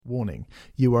Warning,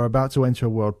 you are about to enter a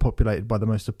world populated by the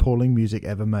most appalling music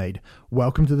ever made.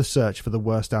 Welcome to the search for the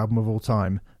worst album of all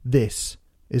time. This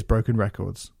is Broken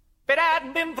Records. But I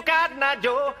hadn't been forgotten now,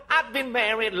 Joe. I've been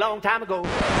married a long time ago.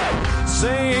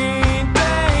 Saint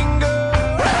Tango.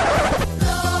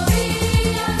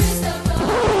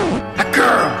 A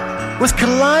girl with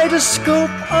kaleidoscope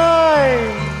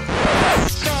eyes.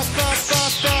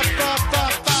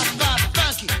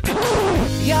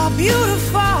 You're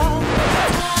beautiful.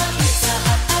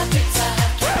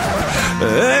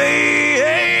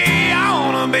 Hey, I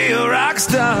wanna be a rock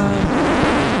star.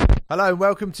 Hello and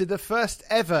welcome to the first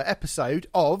ever episode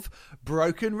of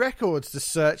Broken Records, the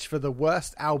search for the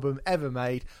worst album ever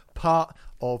made, part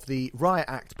of the Riot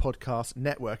Act podcast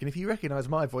network. And if you recognise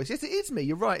my voice, yes, it is me.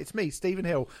 You're right, it's me, Stephen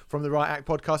Hill from the Riot Act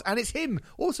podcast, and it's him,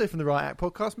 also from the Riot Act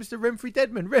podcast, Mr. Remfry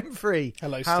Deadman. Remfry,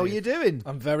 hello, Steve. How are you doing?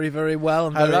 I'm very, very well.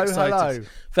 I'm very excited. Hello.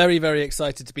 Very, very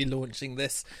excited to be launching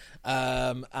this.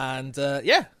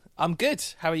 Yeah, I'm good.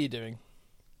 How are you doing?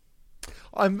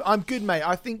 I'm good, mate.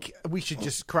 I think we should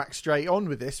just crack straight on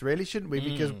with this, really, shouldn't we?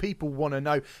 Because people want to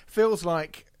know. Feels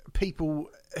like people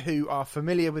who are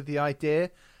familiar with the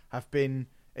idea have been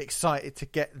excited to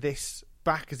get this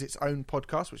back as its own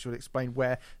podcast, which will explain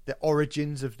where the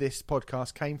origins of this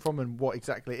podcast came from and what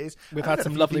exactly it is. We've had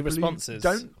some lovely responses.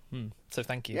 So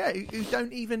thank you. Yeah, who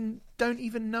don't even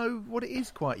know what it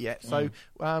is quite yet. So,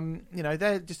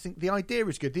 they're just think the idea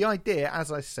is good. The idea,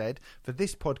 as I said, for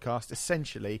this podcast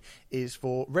essentially is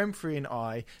for Remfry and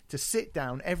I to sit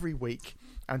down every week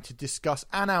and to discuss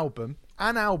an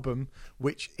album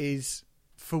which is,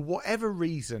 for whatever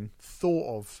reason,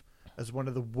 thought of as one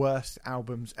of the worst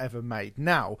albums ever made.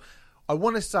 Now, I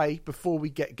want to say, before we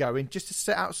get going, just to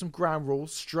set out some ground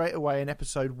rules straight away in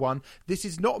episode 1, this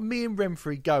is not me and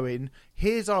Remfry going,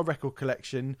 here's our record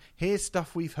collection, here's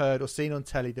stuff we've heard or seen on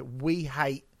telly that we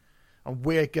hate, and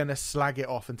we're going to slag it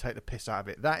off and take the piss out of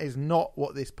it. That is not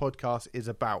what this podcast is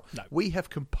about. No. We have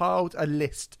compiled a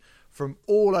list from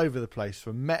all over the place,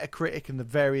 from Metacritic and the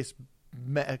various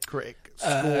Metacritic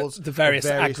scores, the various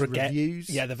aggregate reviews.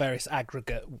 Yeah, the various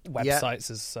aggregate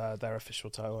websites is their official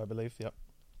title, I believe. Yep.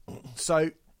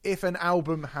 So if an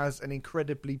album has an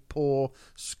incredibly poor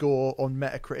score on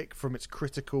Metacritic from its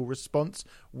critical response,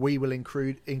 we will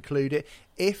include it.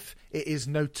 If it is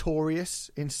notorious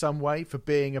in some way for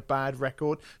being a bad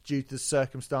record due to the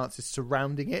circumstances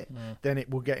surrounding it, then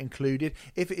it will get included.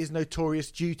 If it is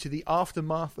notorious due to the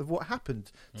aftermath of what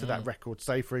happened to that record,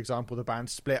 say, for example, the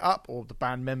band split up or the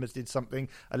band members did something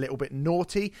a little bit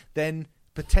naughty, then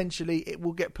potentially it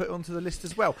will get put onto the list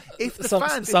as well. If the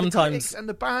fans, if the critics and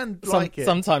the band like it,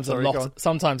 sometimes a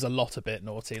lot a bit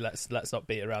naughty. Let's not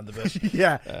beat around the bush.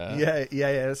 Yeah.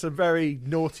 There's some very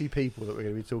naughty people that we're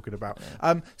going to be talking about.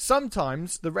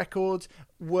 Sometimes the record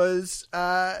was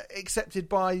accepted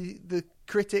by the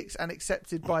critics and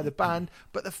accepted by the band,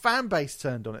 but the fan base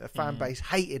turned on it. The fan base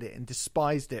hated it and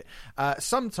despised it.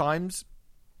 Sometimes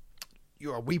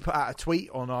we put out a tweet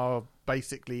on our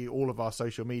basically all of our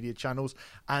social media channels,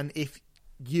 and if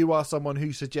you are someone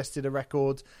who suggested a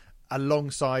record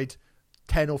alongside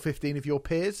 10 or 15 of your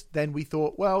peers, then we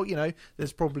thought, well,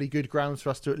 there's probably good grounds for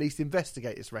us to at least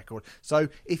investigate this record. So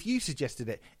if you suggested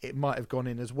it, it might have gone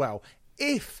in as well.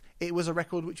 If it was a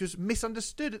record which was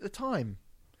misunderstood at the time,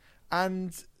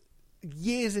 and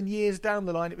years and years down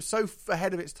the line it was so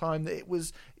ahead of its time that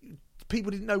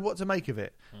people didn't know what to make of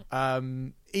it.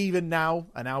 Even now,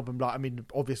 an album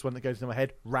obvious one that goes to my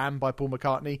head, Ram by Paul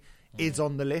McCartney, is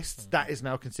on the list. That is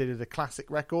now considered a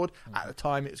classic record. At the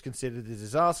time, it was considered a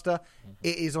disaster.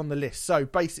 It is on the list. So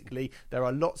basically, there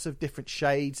are lots of different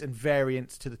shades and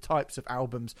variants to the types of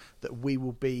albums that we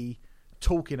will be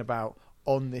talking about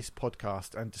on this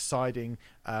podcast and deciding,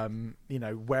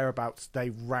 whereabouts they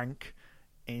rank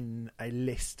in a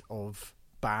list of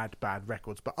bad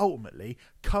records. But ultimately,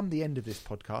 come the end of this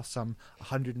podcast, some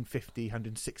 150,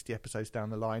 160 episodes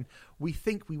down the line, we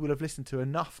think we will have listened to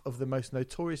enough of the most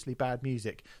notoriously bad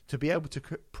music to be able to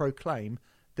proclaim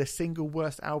the single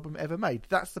worst album ever made.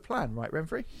 That's the plan, right,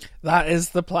 Remfry? That is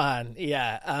the plan,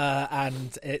 yeah.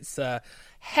 And it's a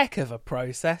heck of a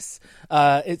process.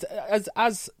 It's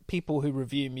as people who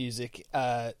review music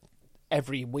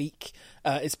every week,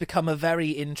 it's become a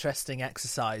very interesting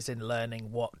exercise in learning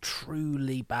what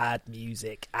truly bad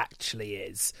music actually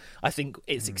is. I think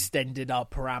it's extended our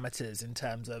parameters in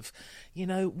terms of,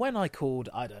 when I called,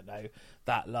 I don't know,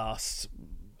 that last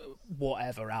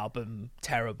whatever album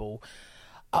terrible,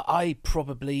 I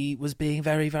probably was being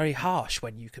very, very harsh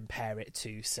when you compare it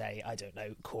to, say, I don't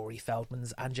know, Corey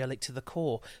Feldman's Angelic to the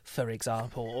Core, for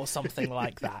example, or something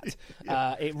like that.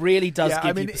 It really does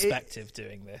give you perspective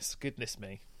doing this. Goodness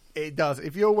me. It does.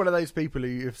 If you're one of those people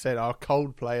who have said,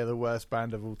 Coldplay are the worst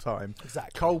band of all time,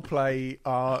 Exactly. Coldplay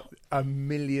are a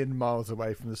million miles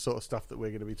away from the sort of stuff that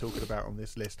we're going to be talking about on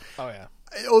this list. Oh, yeah.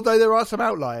 Although there are some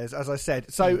outliers, as I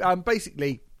said. So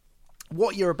basically,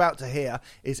 what you're about to hear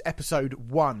is episode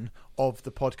 1 of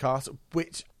the podcast,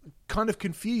 which kind of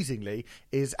confusingly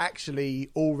is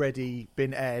actually already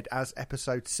been aired as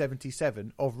episode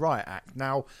 77 of Riot Act.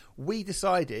 Now, we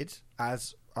decided,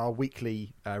 as our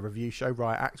weekly review show,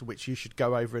 Riot Act, which you should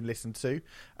go over and listen to.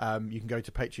 You can go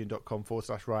to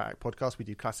patreon.com/Riot Act podcast. We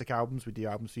do classic albums. We do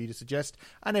albums for you to suggest.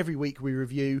 And every week we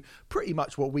review pretty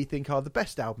much what we think are the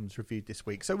best albums reviewed this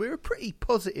week. So we're a pretty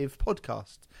positive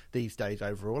podcast these days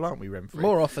overall, aren't we, Remfrey?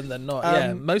 More often than not,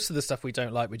 yeah. Most of the stuff we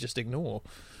don't like, we just ignore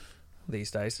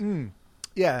these days.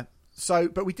 Yeah. So,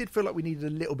 but we did feel like we needed a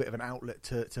little bit of an outlet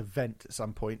to vent at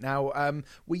some point. Now,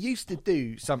 we used to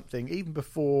do something, even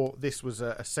before this was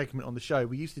a segment on the show,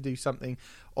 we used to do something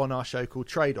on our show called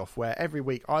Trade Off, where every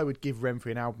week I would give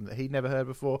Remfrey an album that he'd never heard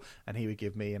before, and he would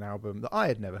give me an album that I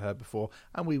had never heard before,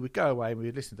 and we would go away and we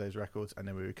would listen to those records, and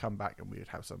then we would come back and we would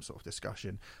have some sort of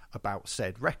discussion about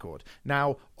said record.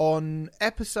 Now, on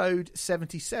episode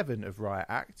 77 of Riot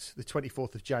Act, the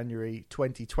 24th of January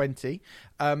 2020,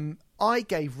 I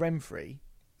gave Remfrey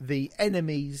the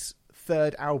Enemy's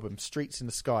third album, Streets in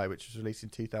the Sky, which was released in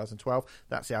 2012.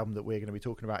 That's the album that we're going to be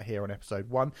talking about here on episode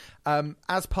 1,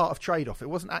 as part of Trade Off. It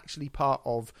wasn't actually part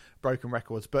of Broken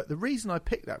Records, but the reason I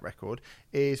picked that record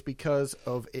is because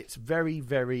of its very,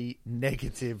 very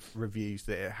negative reviews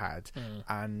that it had.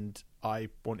 And I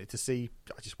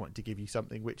just wanted to give you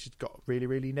something which has got really,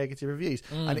 really negative reviews.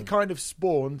 And it kind of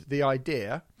spawned the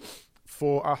idea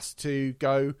for us to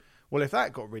go, well, if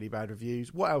that got really bad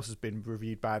reviews, what else has been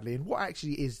reviewed badly? And what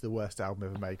actually is the worst album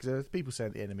ever made? Because there's people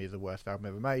saying The Enemy is the worst album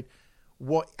ever made.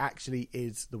 What actually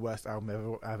is the worst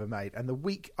album ever made? And the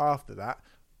week after that,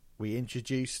 we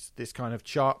introduced this kind of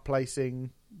chart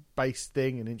placing based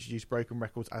thing and introduced Broken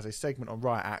Records as a segment on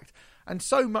Riot Act. And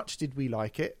so much did we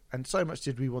like it, and so much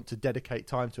did we want to dedicate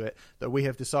time to it, that we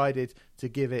have decided to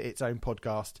give it its own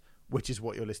podcast, which is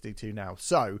what you're listening to now.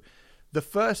 So the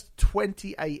first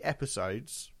 28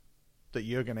 episodes that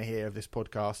you're going to hear of this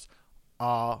podcast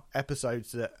are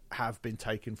episodes that have been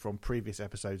taken from previous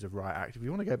episodes of Riot Act. If you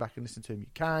want to go back and listen to them, you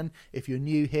can. If you're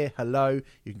new here, hello.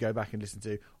 You can go back and listen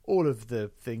to all of the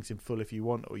things in full if you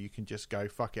want, or you can just go,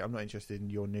 fuck it, I'm not interested in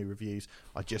your new reviews.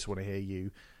 I just want to hear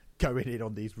you going in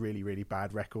on these really, really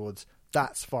bad records.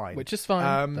 That's fine. Which is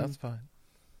fine. That's fine.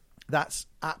 That's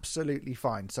absolutely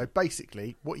fine. So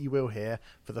basically, what you will hear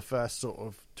for the first sort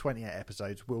of 28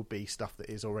 episodes will be stuff that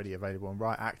is already available on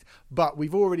Riot Act. But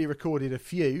we've already recorded a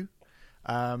few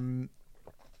brand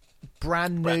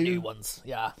new ones.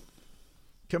 Yeah.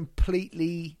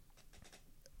 Completely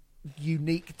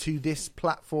unique to this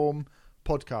platform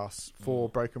podcasts for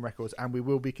Broken Records, and we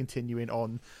will be continuing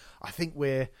on. I think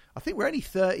we're only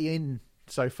 30 in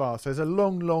so far, so there's a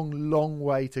long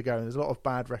way to go, and there's a lot of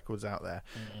bad records out there.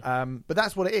 But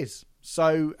that's what it is.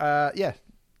 So yeah,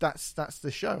 that's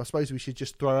the show. I suppose we should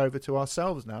just throw over to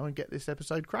ourselves now and get this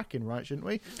episode cracking, right? Shouldn't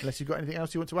we? Unless you've got anything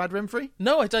else you want to add, Remfrey?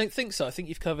 No, I don't think so. I think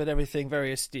you've covered everything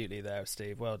very astutely there,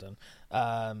 Steve. Well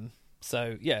done.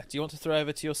 So yeah, do you want to throw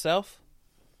over to yourself?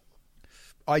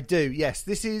 I do, yes.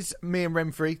 This is me and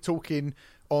Remfrey talking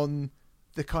on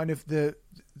the kind of the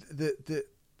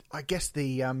I guess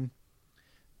the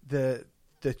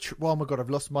oh my god, I've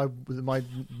lost my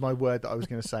word that I was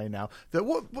going to say now.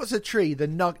 What's a tree?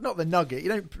 Not the nugget. You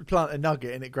don't plant a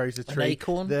nugget and it grows a tree. An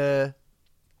acorn. The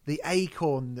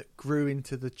acorn that grew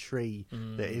into the tree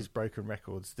that is Broken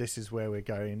Records. This is where we're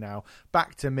going now.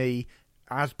 Back to me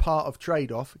as part of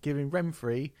Trade Off, giving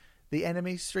Remfrey The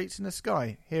Enemy's Streets in the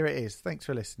Sky. Here it is. Thanks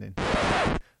for listening.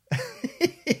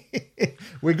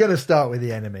 We're going to start with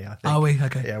The Enemy, I think. Are we?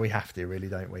 Okay. Yeah, we have to, really,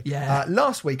 don't we? Yeah.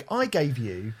 Last week, I gave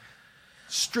you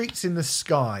Streets in the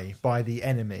Sky by The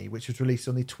Enemy, which was released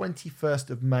on the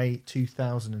 21st of May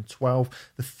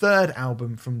 2012. The third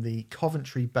album from the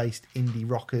Coventry-based indie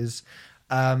rockers.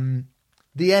 The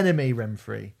Enemy,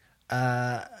 Remfrey.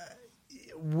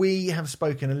 We have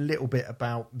spoken a little bit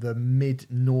about the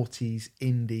mid-noughties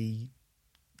indie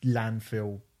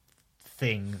landfill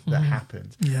thing that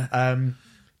happened. Yeah.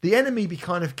 The Enemy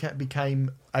became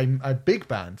a big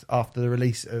band after the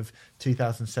release of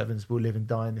 2007's We'll Live and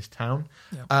Die in This Town.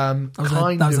 Yeah.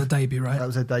 That was a debut, right? That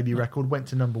was a debut record. Went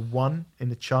to number 1 in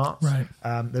the charts. Right.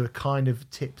 They were kind of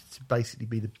tipped to basically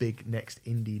be the big next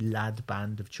indie lad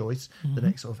band of choice, the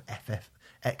next sort of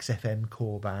XFM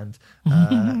core band. You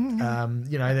know,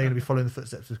 they're going to be following the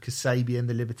footsteps of Kasabian,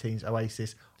 The Libertines,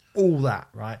 Oasis, all that,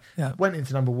 right? Yeah. Went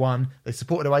into number 1. They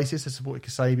supported Oasis, they supported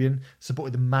Kasabian,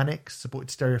 supported the Manics, supported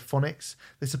Stereophonics.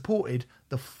 They supported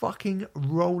the fucking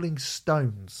Rolling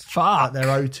Stones at their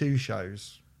O2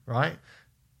 shows, right?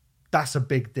 That's a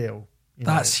big deal.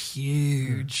 That's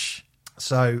huge.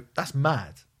 So that's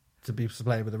mad to be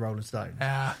playing with the Rolling Stones.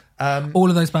 Yeah. All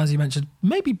of those bands you mentioned,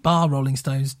 maybe bar Rolling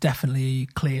Stones, definitely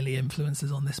clearly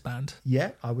influences on this band.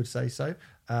 Yeah, I would say so.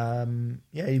 Even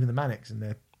the Manics in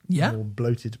their more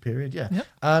bloated period. Yeah.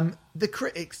 The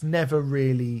critics never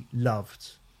really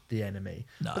loved The Enemy,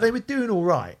 but they were doing all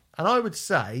right. And I would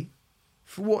say,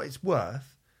 for what it's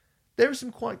worth, there are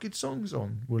some quite good songs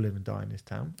on We'll Live and Die in This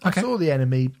Town. Okay. I saw The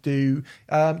Enemy do...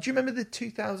 do you remember the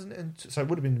 2000... So it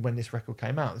would have been when this record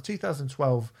came out. The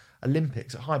 2012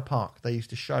 Olympics at Hyde Park, they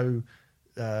used to show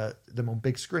them on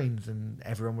big screens, and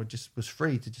everyone was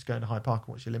free to just go into Hyde Park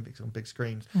and watch the Olympics on big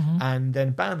screens. Mm-hmm. And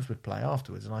then bands would play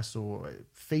afterwards. And I saw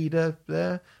Feeder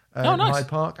there in Hyde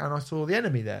Park, and I saw The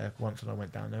Enemy there once when I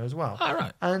went down there as well. Oh,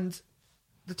 right. And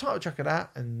the title track of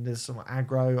that, and there's some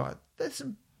aggro. There's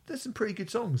some pretty good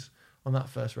songs on that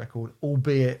first record,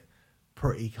 albeit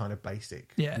pretty kind of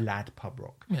basic lad pub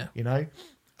rock. Yeah.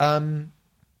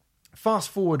 Fast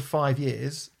forward 5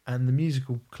 years, and the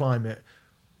musical climate,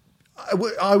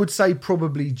 I would say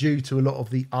probably due to a lot of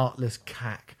the artless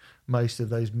cack most of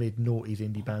those mid-noughties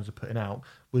indie bands were putting out,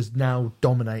 was now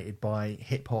dominated by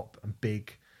hip-hop and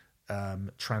big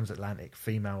transatlantic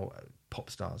female pop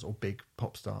stars or big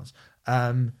pop stars.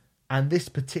 And this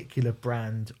particular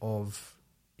brand of,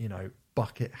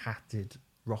 bucket-hatted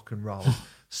rock and roll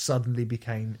suddenly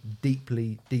became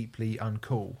deeply, deeply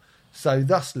uncool. So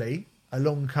thusly,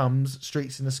 along comes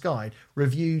Streets in the Sky,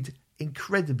 reviewed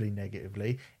incredibly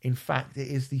negatively. In fact, it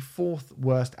is the 4th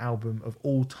worst album of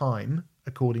all time,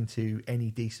 according to Any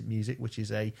Decent Music, which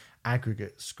is a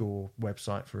aggregate score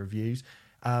website for reviews.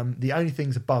 The only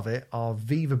things above it are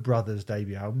Viva Brothers'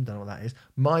 debut album, don't know what that is,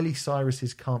 Miley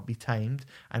Cyrus's Can't Be Tamed,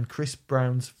 and Chris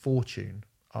Brown's Fortune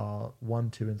are 1,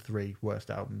 2, and 3 worst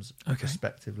albums,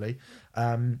 respectively.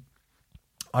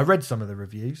 I read some of the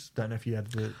reviews. Don't know if you had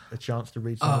a chance to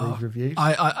read some of these reviews.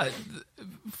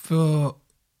 For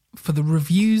the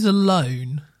reviews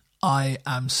alone, I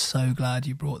am so glad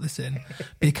you brought this in,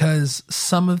 because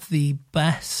some of the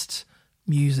best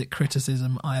music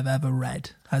criticism I have ever read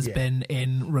has been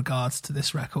in regards to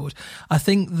this record. I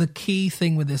think the key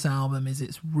thing with this album is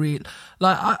it's real.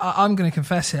 Like I'm going to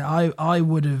confess here, I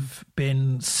would have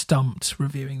been stumped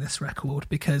reviewing this record,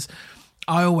 because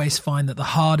I always find that the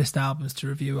hardest albums to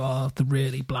review are the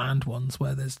really bland ones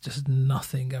where there's just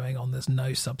nothing going on, there's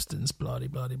no substance, blah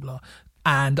blah blah blah.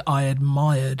 And I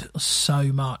admired so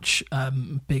much.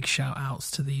 Big shout outs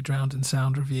to the Drowned in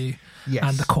Sound review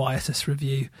and the Quietus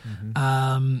review.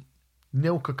 Mm-hmm.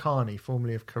 Neil Kokani,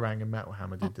 formerly of Kerrang and Metal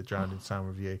Hammer, did the Drowned in Sound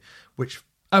review, which...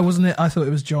 Oh, wasn't it? I thought it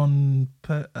was John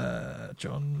Calvert.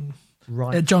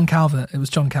 It was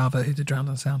John Calvert who did Drowned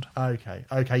in Sound. Okay,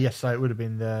 yes, so it would have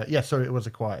been the... Yeah, sorry, it was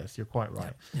a Quietus, you're quite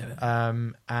right.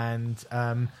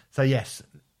 Yeah. So yes,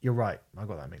 you're right, I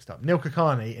got that mixed up. Neil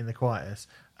Kokani in the Quietus,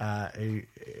 who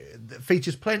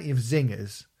features plenty of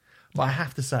zingers, but I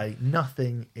have to say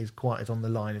nothing is quite as on the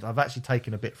line as... I've actually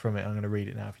taken a bit from it. I'm going to read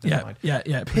it now if you don't mind.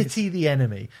 Yeah. Pity the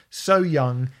enemy, so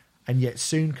young and yet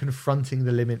soon confronting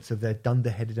the limits of their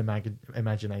dunderheaded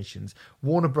imaginations.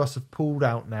 Warner Bros. Have pulled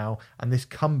out now, and this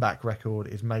comeback record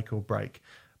is make or break.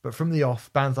 But from the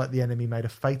off, bands like The Enemy made a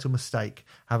fatal mistake,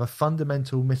 have a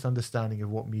fundamental misunderstanding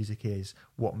of what music is,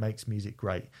 what makes music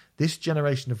great. This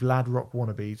generation of lad rock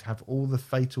wannabes have all the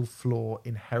fatal flaw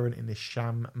inherent in this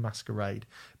sham masquerade.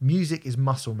 Music is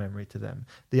muscle memory to them.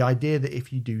 The idea that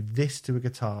if you do this to a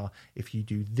guitar, if you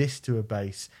do this to a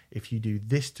bass, if you do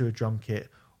this to a drum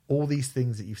kit, all these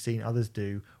things that you've seen others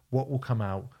do, what will come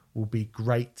out will be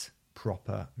great,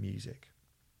 proper music.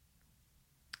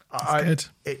 That's good.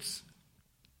 It's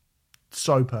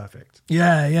so perfect.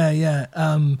 Yeah.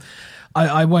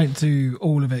 I won't do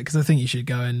all of it because I think you should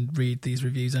go and read these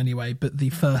reviews anyway. But the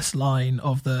first line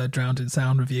of the Drowned in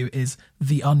Sound review is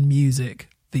 "the unmusic,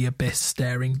 the abyss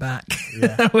staring back,"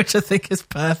 which I think is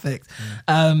perfect.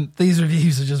 These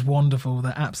reviews are just wonderful.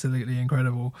 They're absolutely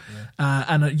incredible.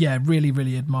 Really,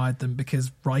 really admired them,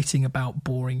 because writing about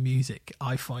boring music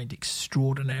I find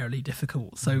extraordinarily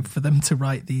difficult. So for them to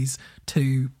write these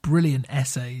 2 brilliant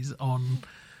essays on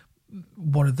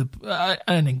one of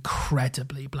an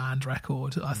incredibly bland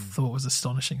record, I thought was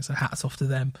astonishing. So hats off to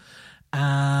them.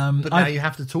 But now you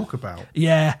have to talk about.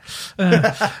 Yeah.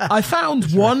 I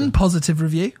found one positive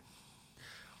review.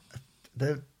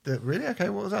 Really? Okay,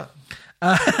 what was that?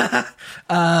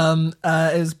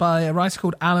 It was by a writer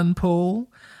called Alan Paul.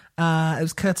 It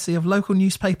was courtesy of local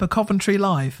newspaper Coventry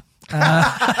Live.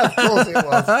 Of course it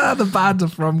was. The band are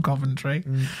from Coventry.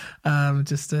 In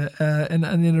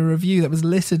a review that was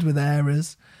littered with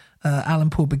errors, Alan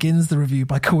Paul begins the review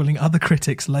by calling other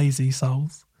critics lazy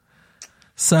souls.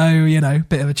 So,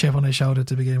 bit of a chip on his shoulder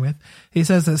to begin with. He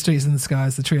says that Streets in the Sky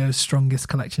is the trio's strongest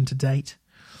collection to date.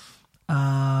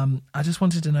 I just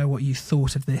wanted to know what you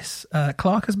thought of this.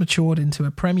 Clark has matured into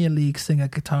a Premier League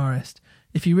singer-guitarist.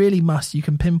 If you really must, you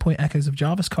can pinpoint echoes of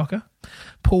Jarvis Cocker,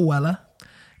 Paul Weller,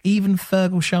 even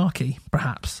Fergal Sharkey,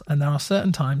 perhaps. And there are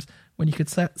certain times when you could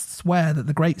swear that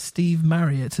the great Steve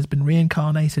Marriott has been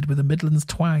reincarnated with a Midlands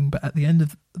twang, but at the end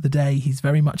of the day, he's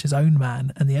very much his own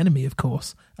man, and the Enemy, of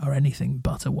course, are anything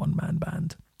but a one-man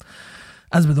band.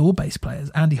 As with all bass players,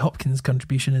 Andy Hopkins'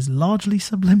 contribution is largely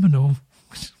subliminal.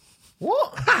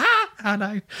 What? I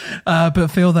know. But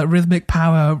feel that rhythmic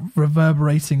power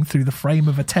reverberating through the frame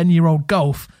of a 10-year-old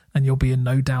Golf, and you'll be in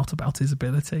no doubt about his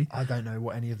ability. I don't know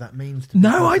what any of that means.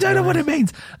 No, I don't know what it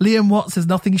means. Liam Watts is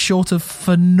nothing short of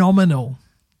phenomenal.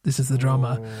 This is the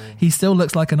drummer. Oh. He still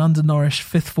looks like an undernourished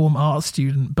fifth form art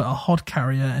student, but a hod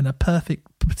carrier in a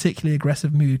particularly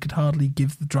aggressive mood could hardly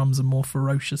give the drums a more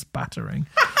ferocious battering.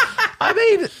 I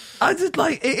mean,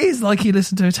 it is like you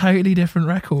listen to a totally different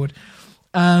record.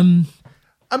 I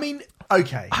mean,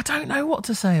 okay. I don't know what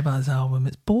to say about this album.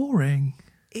 It's boring.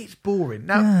 It's boring.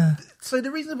 Now, So the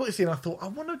reason I put this in, I thought, I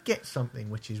want to get something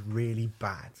which is really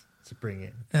bad to bring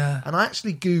in. Yeah. And I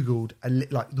actually Googled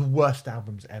the worst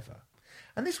albums ever.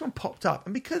 And this one popped up.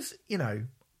 And because,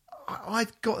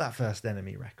 I'd got that first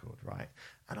Enemy record, right?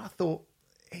 And I thought,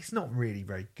 it's not really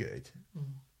very good.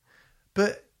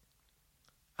 But,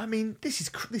 I mean, this is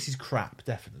crap,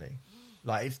 definitely.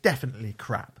 It's definitely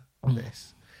crap,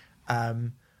 this.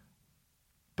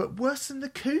 But worse than the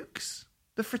Kooks?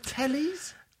 The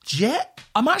Fratellis? Jet?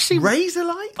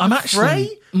 Razorlight?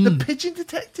 Fray? The Pigeon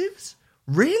Detectives?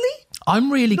 Really?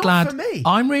 I'm really Not glad. for me.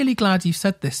 I'm really glad you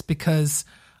said this because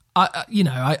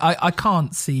I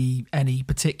can't see any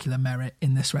particular merit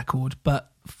in this record,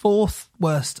 but fourth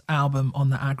worst album on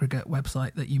the Aggregate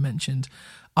website that you mentioned,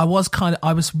 I was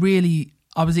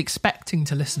expecting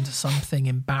to listen to something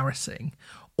embarrassing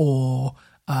or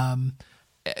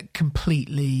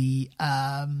completely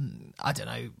I don't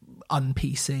know,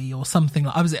 un-PC or something.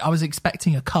 I was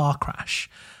expecting a car crash,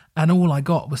 and all I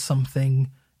got was something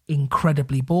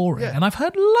incredibly boring. Yeah. And I've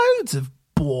heard loads of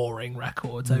boring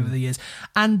records over the years,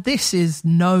 and this is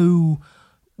no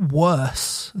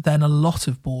worse than a lot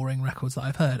of boring records that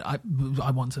I've heard. I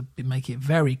want to make it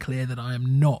very clear that I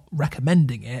am not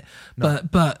recommending it,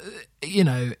 but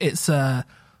it's a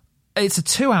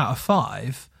 2 out of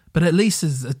 5. But at least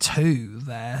there's a 2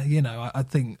 there, I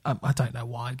think, I don't know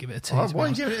why I'd give it a 2. Why are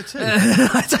you giving it a 2?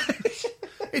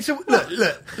 It's a,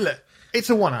 look, it's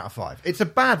a 1 out of 5. It's a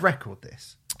bad record,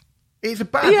 this. It's a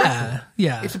bad record.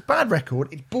 Yeah. It's a bad record.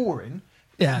 It's boring.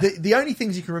 Yeah. The only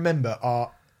things you can remember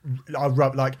are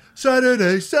like,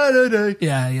 Saturday.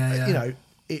 Yeah.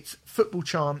 It's football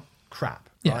chant crap.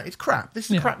 Yeah. Right? It's crap.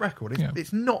 This is a crap record.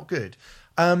 It's not good.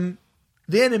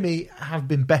 The Enemy have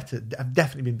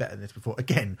definitely been better than this before.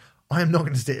 Again, I am not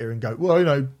going to sit here and go,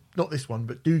 well, not this one,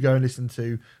 but do go and listen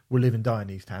to We'll Live and Die in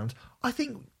These Towns. I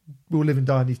think We'll Live and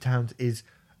Die in These Towns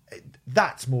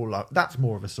that's more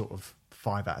of a sort of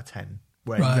 5 out of 10.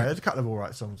 Where you go, there's a couple of all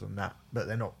right songs on that, but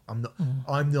they're not.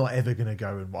 I'm not ever going to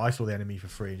go and. I saw the Enemy for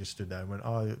free and just stood there and went,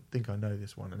 I think I know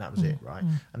this one, and that was it, right?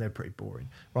 And they're pretty boring,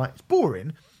 right? It's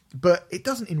boring. But it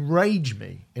doesn't enrage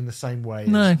me in the same way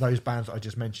as those bands that I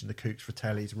just mentioned, the Kooks,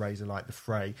 Fratellis, Razorlight, the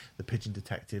Fray, the Pigeon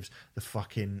Detectives, the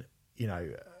fucking,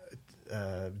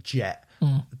 Jet.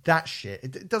 That shit.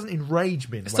 It doesn't enrage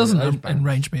me in the way doesn't that those bands.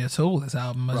 enrage me at all, this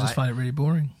album. I just find it really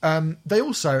boring. They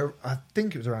also, I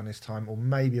think it was around this time, or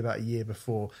maybe about a year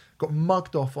before, got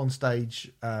mugged off on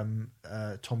stage. Tom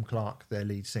Clark, their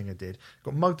lead singer,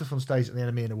 got mugged off on stage at the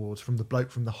Enemy Awards from the bloke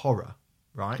from The Horror,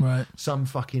 right? Some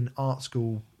fucking art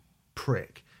school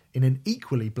prick in an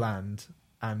equally bland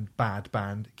and bad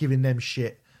band, giving them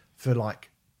shit for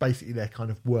basically their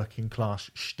kind of working class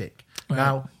shtick. Right.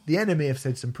 Now, the Enemy have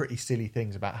said some pretty silly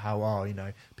things about how,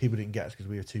 people didn't get us because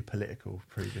we were too political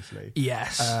previously.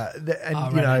 Yes. And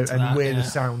we're the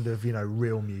sound of,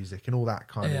 real music and all that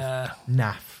kind of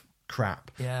naff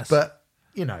crap. Yes. But,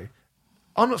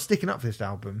 I'm not sticking up for this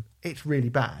album. It's really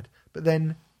bad. But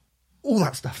then all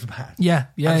that stuff's bad. Yeah.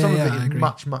 And some of it I is agree.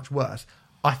 much, much worse.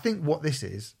 I think what this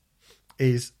is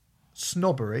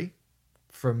snobbery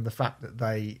from the fact that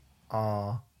they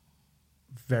are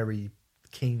very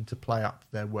keen to play up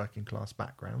their working class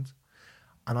backgrounds,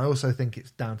 and I also think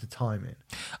it's down to timing.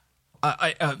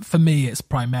 For me, it's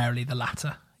primarily the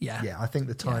latter. Yeah, I think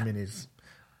the timing is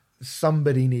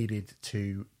somebody needed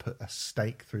to put a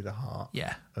stake through the heart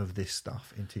Yeah. of this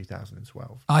stuff in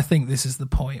 2012. I think this is the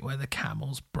point where the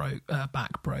camel's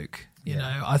back broke. You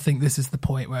know, I think this is the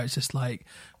point where it's just like,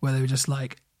 where they were just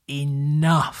like,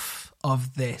 enough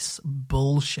of this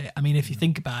bullshit. I mean, if you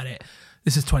think about it,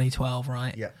 this is 2012,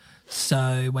 right? Yeah.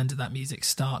 So when did that music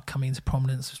start coming into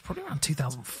prominence? It was probably around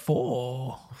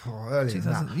 2004. Or earlier than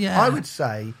 2000, that. yeah. I would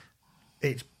say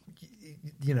it's,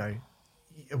 you know,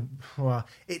 well,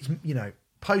 it's, you know,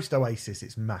 post Oasis,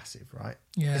 it's massive, right?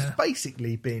 Yeah. It's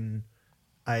basically been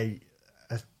a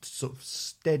sort of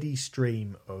steady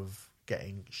stream of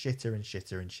getting shitter and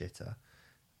shitter and shitter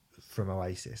from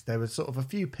Oasis. There was sort of a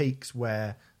few peaks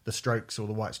where the Strokes or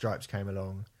the White Stripes came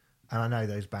along, and I know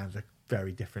those bands are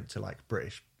very different to like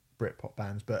British Britpop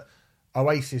bands, but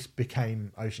Oasis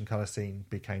became Ocean Colour Scene,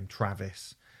 became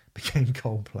Travis, became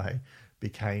Coldplay,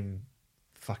 became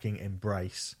fucking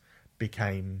Embrace,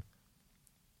 became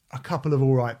a couple of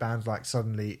all right bands, like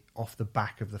suddenly off the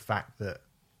back of the fact that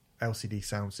LCD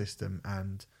Sound System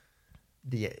and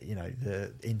the, you know,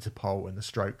 the Interpol and the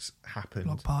Strokes happened.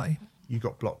 Block Party. You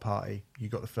got Block Party. You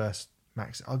got the first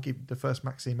I'll give the first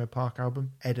Maximo Park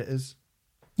album, Editors,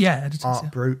 Yeah, editors, Art yeah.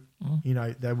 Brute. You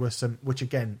know, there were some, which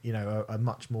again, you know, are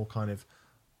much more kind of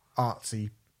artsy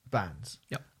bands.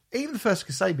 Yep. Even the first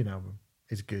Kasabian album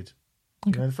is good.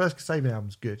 You know, the first Kasabian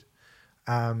album's good.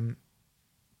 And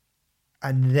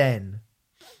then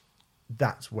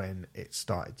that's when it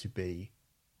started to be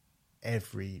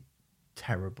every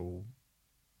terrible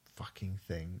fucking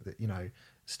thing that, you know,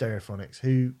 Stereophonics,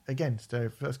 who again,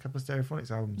 first couple of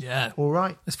Stereophonics albums, Yeah. all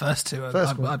right. This first two,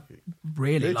 First I one,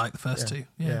 really good. like the first two.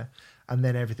 Yeah. And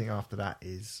then everything after that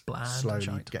is Bland and slowly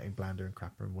shite. getting blander and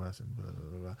crapper and worse and blah, blah,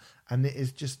 blah, blah. And it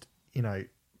is just, you know,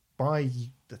 by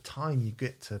the time you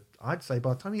get to, I'd say by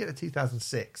the time you get to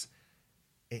 2006,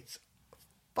 it's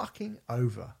fucking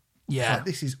over. Yeah. It's like,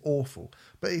 this is awful.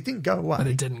 But it didn't go away. But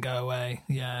it didn't go away.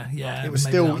 Yeah, yeah. It was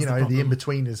maybe that still, was you know, the problem.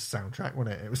 In-Betweeners soundtrack,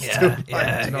 wasn't it? It was Yeah, still like,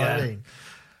 yeah, do you know what I yeah. mean?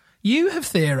 You have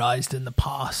theorized in the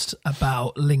past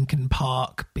about Linkin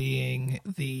Park being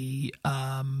the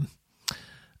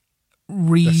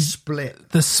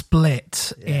The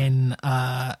split. in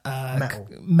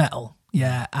metal.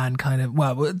 Yeah, and kind of,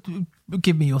 well,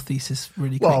 give me your thesis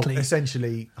really Well, quickly.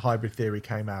 essentially, Hybrid Theory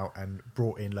came out and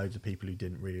brought in loads of people who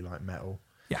didn't really like metal.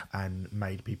 Yeah. And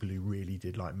made people who really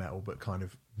did like metal but kind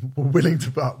of were willing to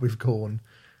put up with Korn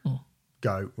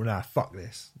go, well, nah, fuck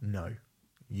this. No.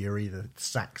 You're either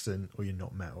Saxon or you're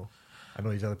not metal. And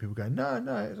all these other people going, no,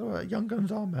 it's all right. Young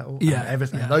Guns are metal. Yeah,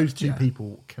 And those two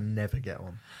people can never get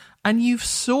on. And you've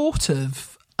sort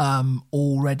of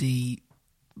already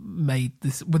made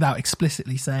this, without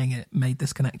explicitly saying it, made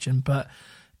this connection, but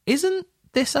isn't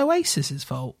this Oasis's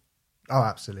fault? Oh,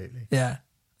 absolutely. Yeah.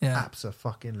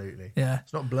 Abso-fucking-lutely. Yeah.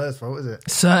 It's not Blur's fault, is it?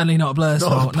 Certainly not Blur's Not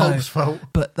fault, Pulp's fault.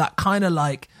 But that kind of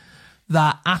like,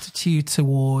 that attitude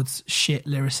towards shit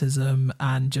lyricism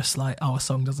and just like, oh, a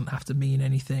song doesn't have to mean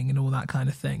anything and all that kind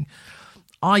of thing.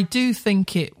 I do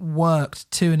think it worked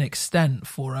to an extent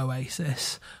for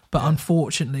Oasis, but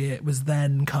unfortunately it was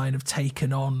then kind of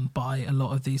taken on by a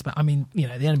lot of these. But I mean, you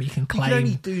know, the Enemy can You claim... can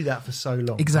only do that for so long.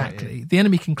 can't Exactly. you? The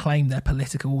Enemy can claim they're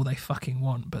political all they fucking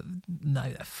want, but no,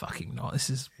 they're fucking not.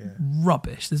 This is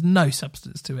rubbish. There's no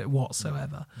substance to it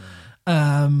whatsoever.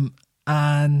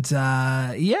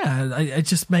 It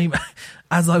just made,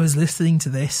 as I was listening to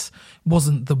this,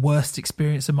 wasn't the worst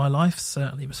experience of my life.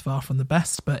 Certainly was far from the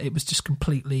best, but it was just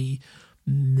completely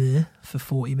meh for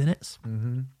 40 minutes.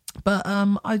 Mm-hmm. But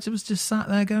I was just sat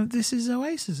there going, this is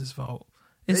Oasis's fault.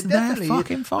 It's It their definitely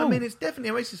fucking is. fault. I mean, it's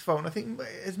definitely Oasis' fault. And I think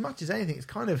as much as anything, it's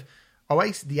kind of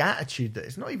Oasis, the attitude that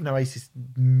it's not even Oasis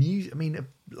music. I mean,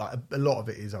 like a lot of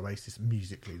it is Oasis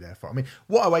musically, therefore. I mean,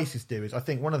 what Oasis do is, I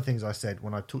think one of the things I said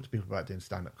when I talked to people about doing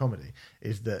stand-up comedy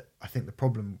is that I think the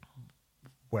problem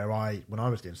when I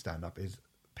was doing stand-up is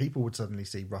people would suddenly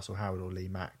see Russell Howard or Lee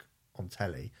Mack on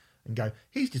telly and go,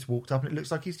 he's just walked up and it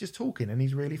looks like he's just talking and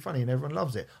he's really funny and everyone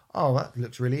loves it. Oh, that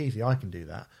looks really easy. I can do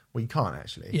that. Well, you can't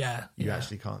actually. Yeah, You yeah.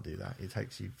 actually can't do that. It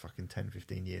takes you fucking 10,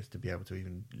 15 years to be able to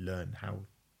even learn how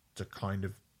to kind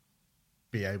of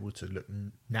be able to look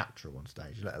natural on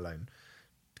stage, let alone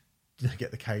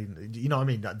get the cadence. You know what I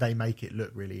mean? They make it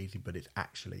look really easy, but it's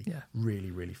actually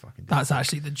really, really fucking difficult. That's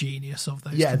actually the genius of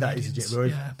those. Yeah, that is comedians. it.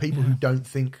 Whereas Yeah, people yeah. who don't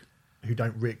think, who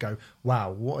don't really go,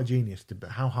 wow, what a genius, but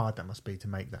how hard that must be to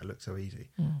make that look so easy.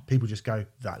 People just go,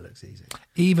 that looks easy.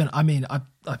 Even, I mean, I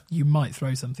you might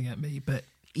throw something at me, but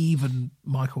even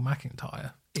Michael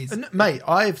McIntyre is... And, mate,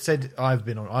 I've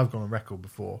gone on record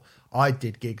before. I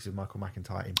did gigs with Michael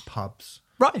McIntyre in pubs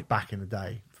Right. back in the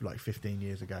day, like 15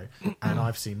 years ago, and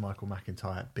I've seen Michael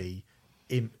McIntyre be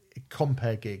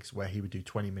compare gigs where he would do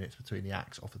 20 minutes between the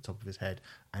acts off the top of his head,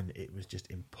 and it was just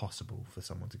impossible for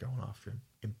someone to go on after him.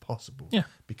 Impossible. Yeah.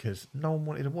 Because no one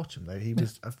wanted to watch him, though. He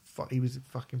was he was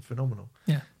fucking phenomenal.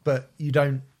 Yeah. But you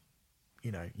don't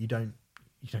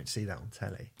see that on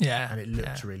telly. Yeah. And it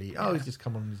looked really, he's just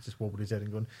come on and he's just wobbled his head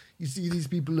and gone, you see these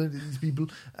people,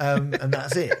 and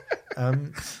that's it.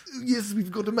 Yes,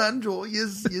 we've got a man draw.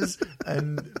 Yes.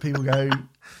 And people go,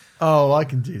 oh, I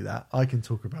can do that. I can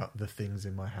talk about the things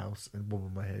in my house and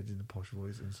wobble my head in a posh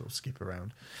voice and sort of skip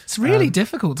around. It's really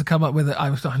difficult to come up with I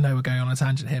know we're going on a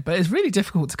tangent here, but it's really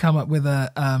difficult to come up with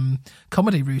a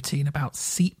comedy routine about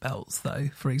seatbelts, though,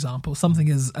 for example. Something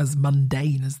as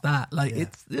mundane as that. Like,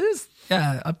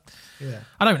 I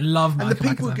don't love Michael And the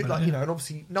people McIntyre, get, but, and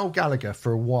obviously Noel Gallagher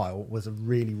for a while was a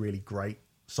really, really great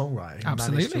songwriter. He managed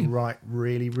Absolutely. to write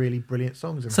really, really brilliant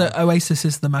songs. And So Oasis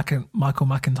is the Michael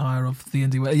McIntyre of the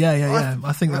indie world. Yeah.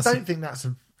 I think that's... I don't think that's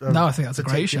I think that's a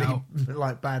great particularly, shout.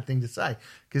 like, bad thing to say,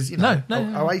 because No.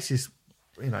 Oasis,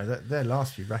 their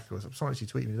last few records. Someone actually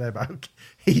tweeted me today about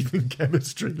Heathen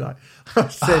Chemistry. Like I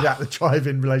said at the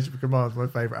Drive-In Relationship Command, my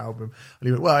favourite album, and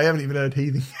he went, "Well, I haven't even heard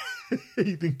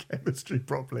Heathen Chemistry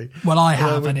properly." Well, I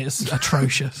have, and it's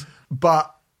atrocious.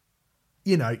 But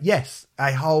yes,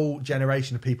 a whole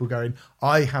generation of people going,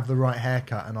 I have the right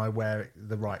haircut and I wear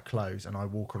the right clothes and I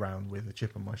walk around with a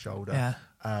chip on my shoulder. Yeah.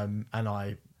 And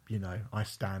I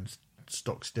stand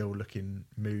stock still looking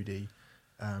moody.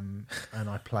 And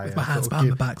I play With my hands behind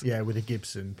my back. Yeah, with a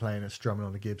Gibson, strumming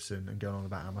on a Gibson and going on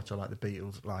about how much I like the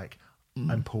Beatles,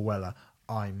 and Paul Weller.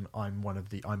 I'm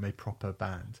a proper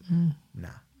band. Nah.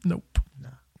 Nope.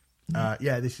 Nah.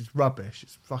 This is rubbish.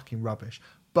 It's fucking rubbish.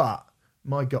 But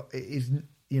my God, it is,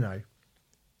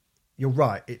 you're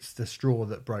right. It's the straw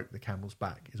that broke the camel's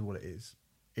back is what it is.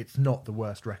 It's not the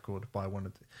worst record by one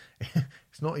of the,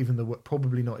 it's not even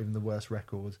probably not even the worst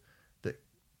record that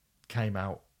came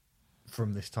out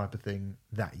from this type of thing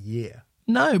that year.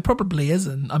 No, probably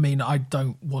isn't. I mean, I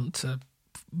don't want to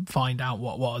find out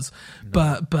what was,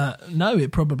 but no,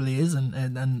 it probably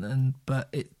isn't. But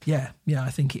I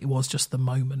think it was just the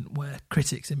moment where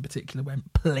critics in particular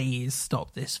went, please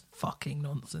stop this fucking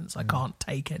nonsense. I can't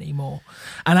take any more.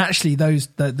 And actually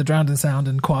the Drowned in Sound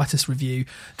and Quietus review,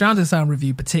 Drowned in Sound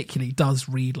review particularly does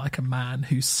read like a man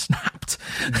who's snapped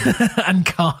and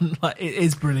can't, it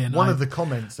is brilliant. One of the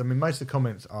comments, I mean, most of the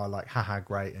comments are like, haha,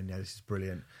 great, and this is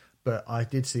brilliant. But I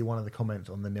did see one of the comments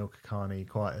on the Neil Kakani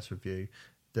Quietus review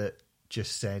that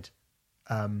just said,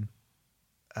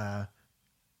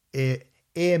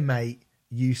 ear mate,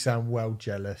 you sound well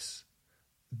jealous.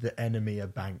 The enemy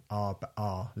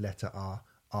letter R,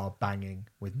 are banging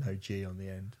with no G on the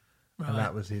end. Right. And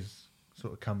that was his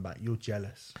sort of comeback. You're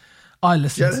jealous.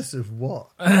 Jealous of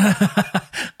what?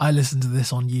 I listened to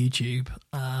this on YouTube,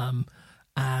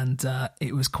 and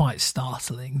it was quite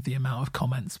startling, the amount of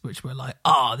comments which were like,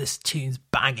 this tune's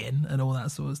banging and all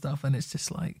that sort of stuff. And it's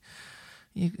just like,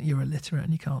 you're illiterate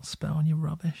and you can't spell and you're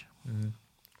rubbish.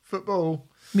 Football.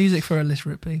 Music for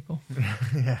illiterate people.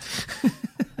 Yeah.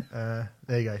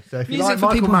 There you go. So if you Music like for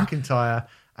Michael people- McIntyre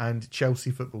and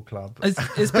Chelsea Football Club.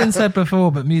 It's been said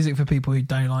before, but music for people who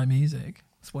don't like music.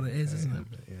 That's what it is, isn't it?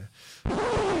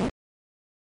 Yeah.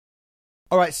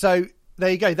 All right, so there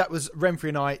you go. That was Renfrey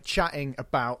and I chatting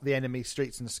about The Enemy,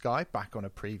 Streets in the Sky, back on a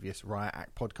previous Riot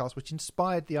Act podcast, which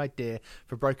inspired the idea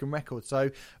for Broken Record. So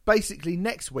basically,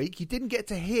 next week, you didn't get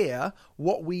to hear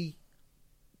what we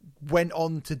went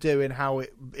on to do and how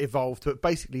it evolved. But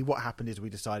basically, what happened is we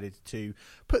decided to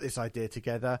put this idea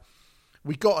together.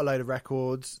 We got a load of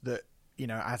records that,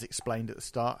 as explained at the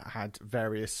start, had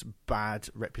various bad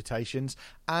reputations,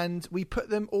 and we put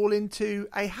them all into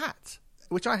a hat,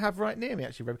 which I have right near me,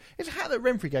 actually. It's a hat that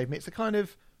Renfrey gave me. It's a kind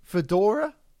of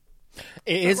fedora.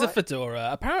 It is a fedora.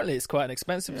 Apparently, it's quite an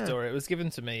expensive fedora. It was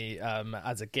given to me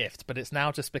as a gift, but it's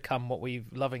now just become what we've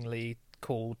lovingly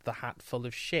called the hat full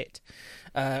of shit,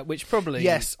 which probably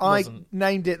wasn't. I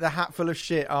named it the hat full of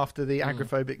shit after the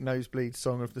Agoraphobic Nosebleed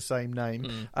song of the same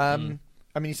name.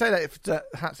 I mean, you say that if the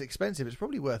hat's expensive, it's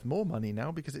probably worth more money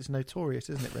now because it's notorious,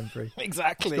 isn't it, Renfrey?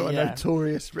 Exactly.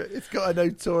 It's got a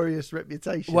notorious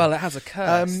reputation. Well, it has a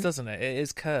curse, doesn't it? It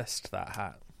is cursed, that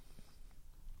hat.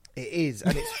 It is,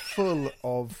 and it's full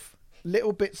of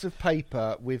little bits of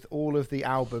paper with all of the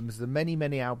albums, the many,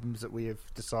 many albums that we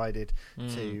have decided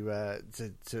to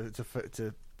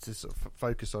sort of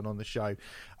focus on the show,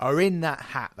 are in that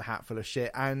hat, the hat full of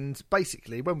shit. And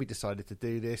basically, when we decided to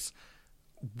do this,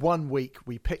 1 week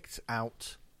we picked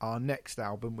out our next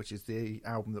album, which is the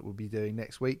album that we'll be doing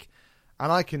next week,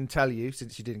 And I can tell you,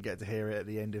 since you didn't get to hear it at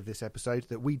the end of this episode,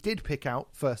 that we did pick out,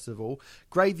 first of all,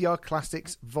 Graveyard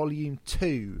Classics Volume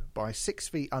 2 by 6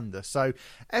 Feet Under. So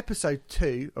episode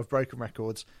 2 of Broken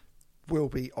Records will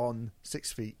be on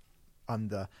 6 Feet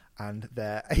Under and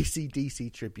their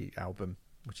AC/DC tribute album,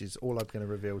 which is all I'm going to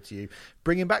reveal to you.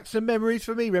 Bringing back some memories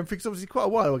for me, Renfrew, because obviously quite a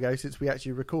while ago since we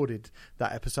actually recorded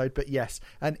that episode. But yes,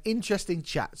 an interesting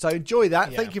chat. So enjoy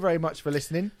that. Yeah. Thank you very much for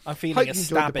listening. I'm feeling Hope a you enjoyed the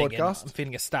stabbing. podcast. I'm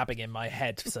feeling a stabbing in my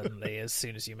head suddenly as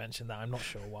soon as you mentioned that. I'm not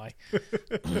sure why.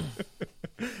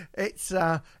 It's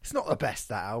not the best,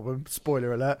 that album,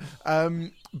 spoiler alert,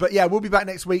 but yeah, we'll be back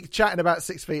next week chatting about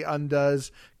 6 Feet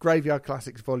Under's Graveyard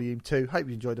Classics Volume 2. Hope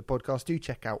you enjoyed the podcast. Do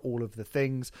check out all of the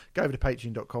things. Go over to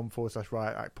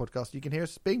patreon.com/Riot Act Podcast. You can hear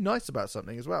us being nice about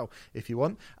something as well if you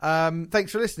want.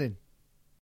 Thanks for listening.